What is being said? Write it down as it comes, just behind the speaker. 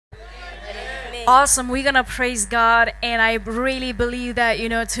Awesome. We're going to praise God, and I really believe that,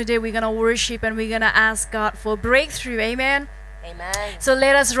 today we're going to worship and we're going to ask God for breakthrough. Amen. Amen. So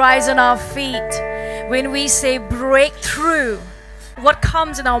let us rise on our feet. When we say breakthrough, what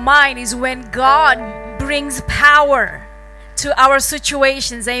comes in our mind is when God brings power to our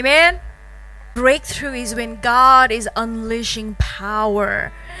situations. Amen. Breakthrough is when God is unleashing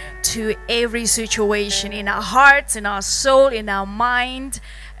power to every situation in our hearts, in our soul, in our mind,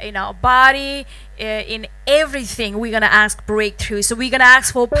 in our body, in everything. We're going to ask breakthrough. So we're going to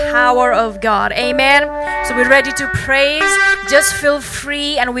ask for power of God. Amen. So we're ready to praise. Just feel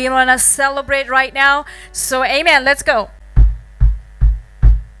free, and we want to celebrate right now. So amen. Let's go.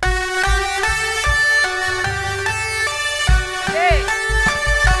 Yay.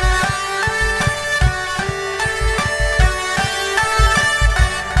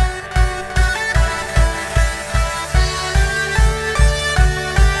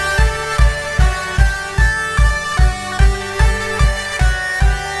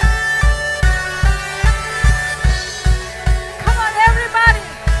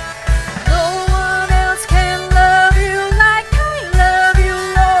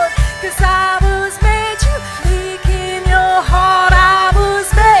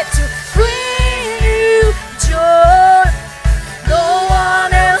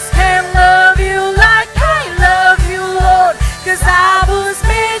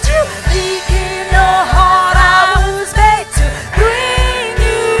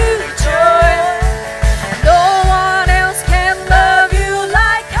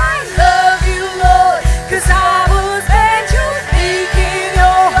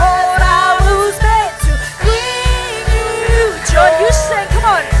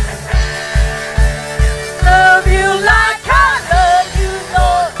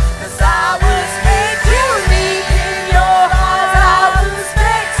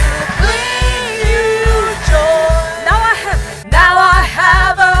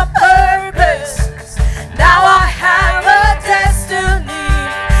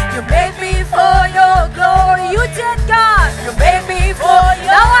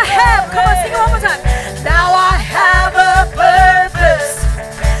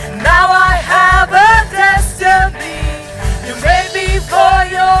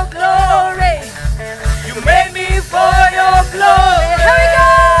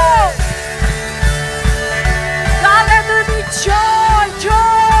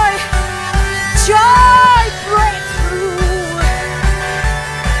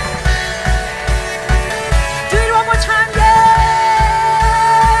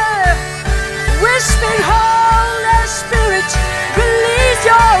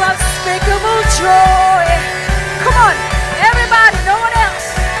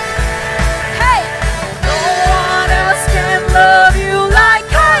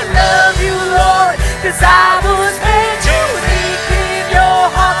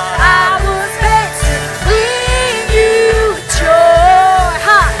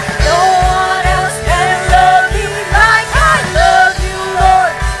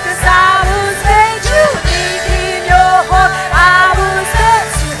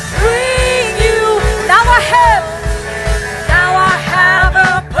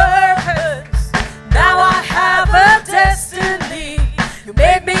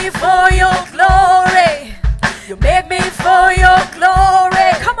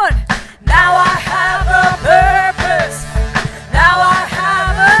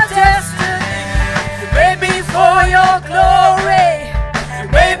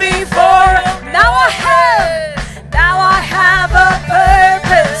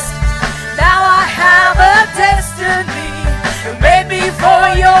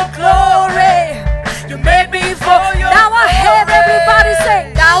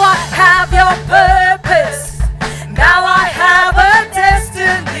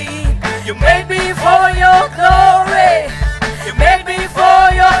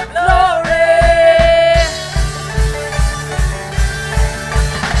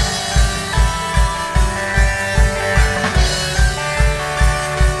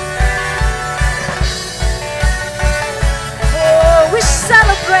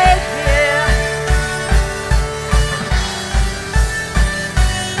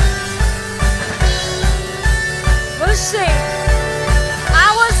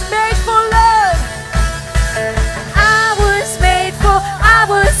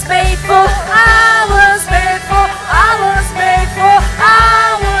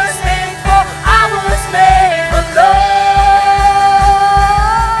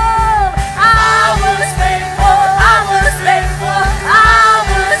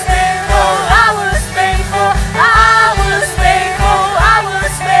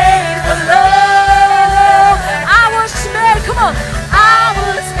 Love.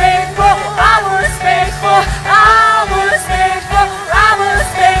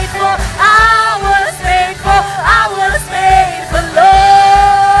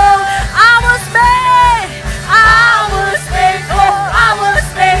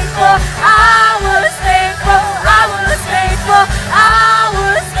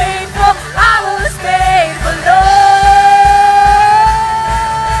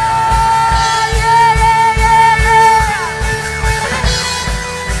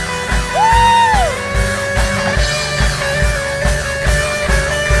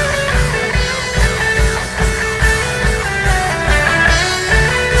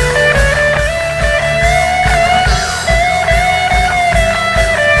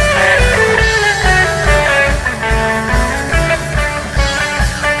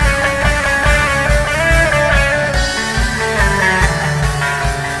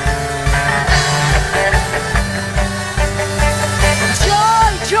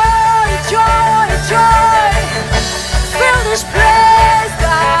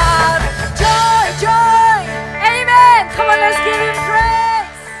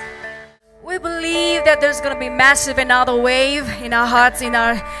 there's gonna be massive another wave in our hearts, in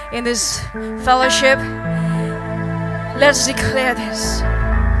this fellowship. Let's declare this.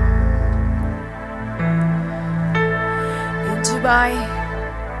 In Dubai,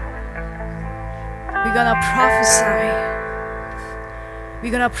 we're gonna prophesy.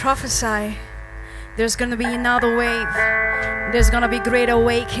 We're gonna prophesy. There's gonna be another wave. There's gonna be great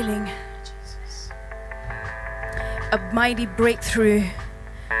awakening. A mighty breakthrough.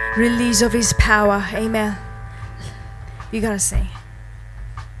 Release of His power. Amen. You gotta sing.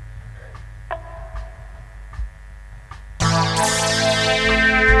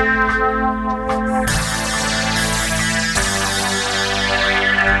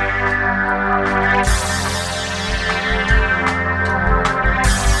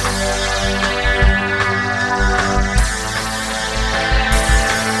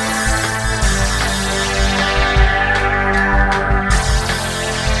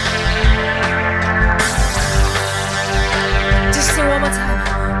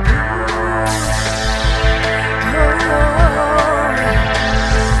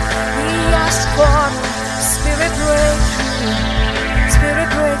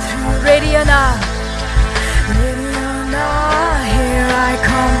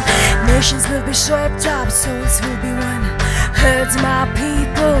 Nations will be swept up, souls will be won. Heard my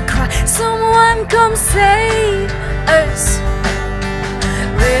people cry, someone come save us.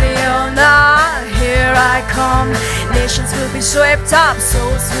 Ready or not, here I come. Nations will be swept up,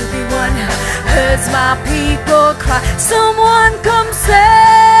 souls will be won. Heard my people cry, someone come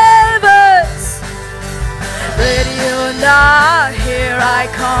save us. Ready or not, here I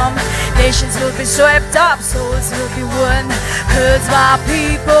come. Nations will be swept up, souls will be won. Heard my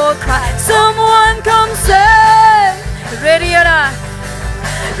people cry, someone come save. Ready or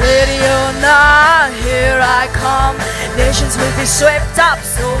not, here I come. Nations will be swept up,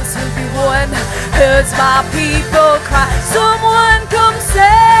 souls will be won. Heard my people cry, someone come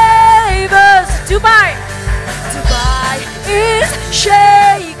save us. Dubai, Dubai is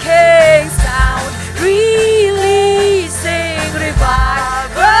shaking, sound releasing,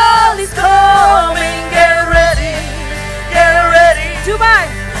 revival is coming. Get ready, get ready. Dubai,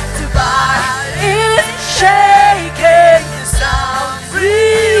 Dubai is shaking, sound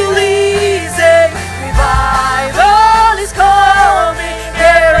releasing, revival is coming.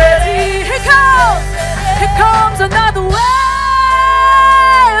 Get ready. Here comes another wave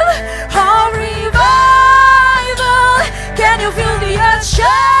of revival. Can you feel the earth shaking?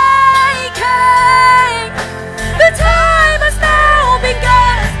 The time has now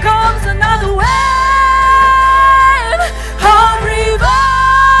begun. Comes another wave of revival.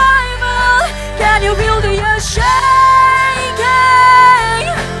 Can you feel the earth shaking?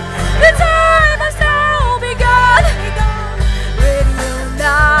 The time has now begun. Ready or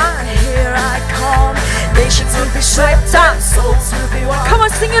not, here I come. Nations will be swept up, souls will be won. Come on,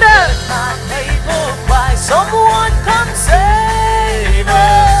 sing it out. My people cry, someone come save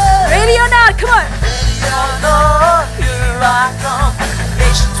us. Ready or not, come on. Ready or not, here I come.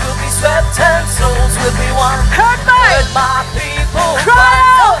 Nations will be swept and souls will be won. Heard my people cry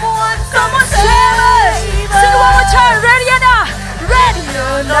out, someone save us. Sing it one more time. Ready or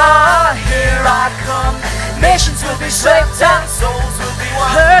not, here I come. Nations will be swept and souls will be won.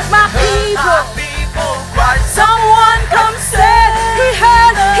 Heard my people cry, someone come save. He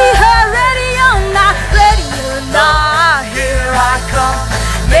heard. Ready or not, here I come.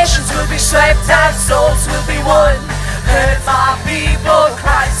 Nations will be swept and souls will be won. Heard my people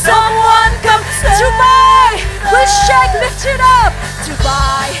cry, someone come save. Dubai will shake, lift it up.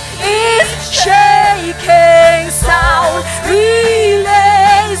 Dubai is shaking, sound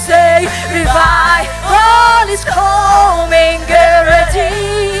releasing, revival is coming. Get ready,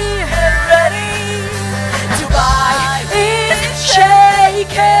 get ready. Dubai is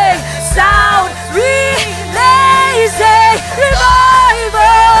shaking, sound releasing,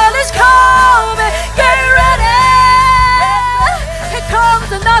 revival is coming. Get ready. Here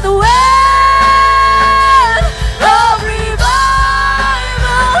comes another wave of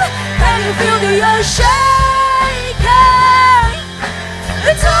revival. Can you feel the earth shaking?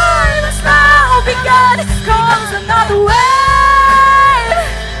 The time has now begun. Comes another wave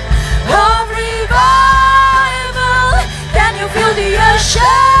of revival. Can you feel the earth shaking?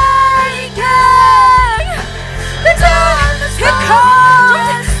 The time has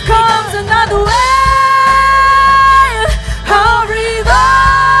comes another wave of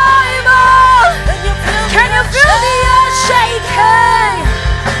revival. Can you feel the earth shaking?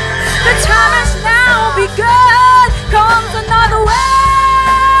 The time has now begun. Comes another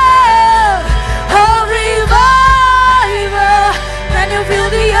wave of revival. Can you feel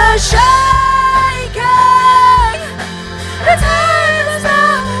the earth shaking?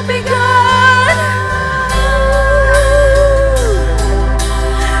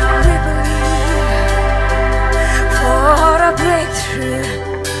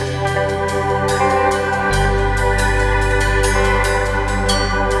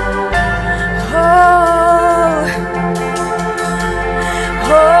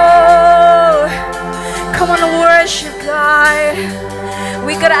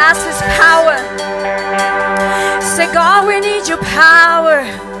 gotta ask His power. Say, God, we need your power.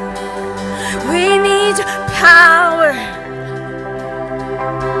 We need your power.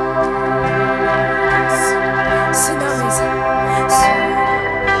 Tsunamis.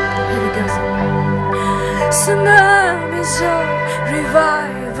 Here we go. Tsunamis of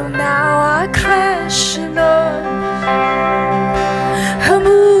revival now are crashing on. A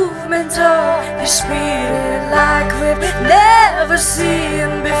movement of your spirit like we've never seen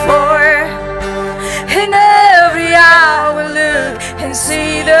before. In every hour look and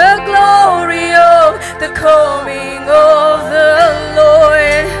see the glory of the coming of the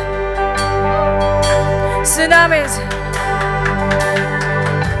Lord. Tsunamis.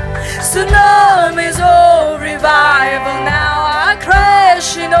 Tsunamis.